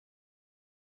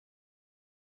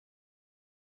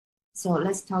So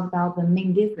let's talk about the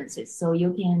main differences so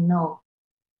you can know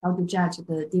how to judge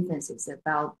the differences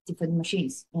about different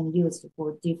machines and used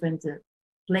for different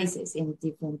places and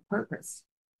different purpose.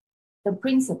 The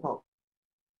principle,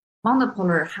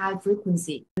 monopolar high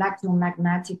frequency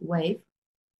electromagnetic wave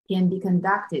can be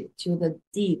conducted to the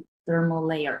deep thermal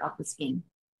layer of the skin.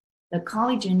 The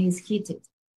collagen is heated,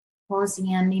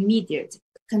 causing an immediate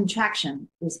contraction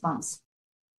response,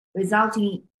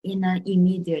 resulting in an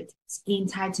immediate skin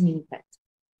tightening effect.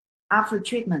 After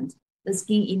treatment, the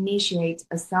skin initiates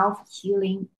a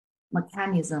self-healing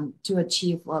mechanism to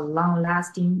achieve a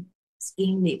long-lasting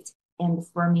skin lift and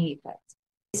firming effect.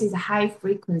 This is a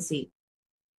high-frequency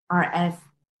RF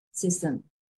system.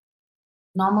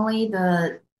 Normally,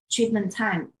 the treatment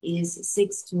time is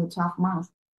 6 to 12 months.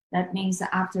 That means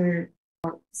after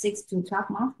 6 to 12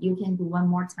 months, you can do one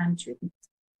more time treatment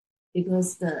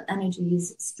because the energy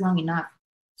is strong enough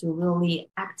to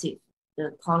really active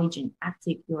the collagen,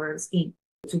 active your skin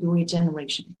to do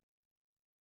regeneration.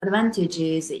 Advantage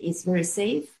is it's very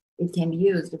safe. It can be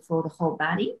used for the whole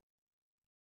body.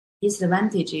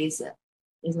 Disadvantage is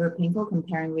very painful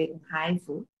comparing with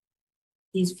HIFU.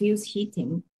 Diffuse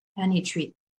heating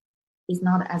penetrate is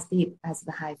not as deep as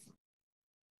the HIFU.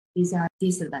 These are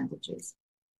disadvantages.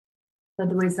 But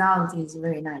the result is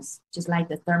very nice, just like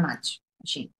the Thermage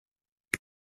machine.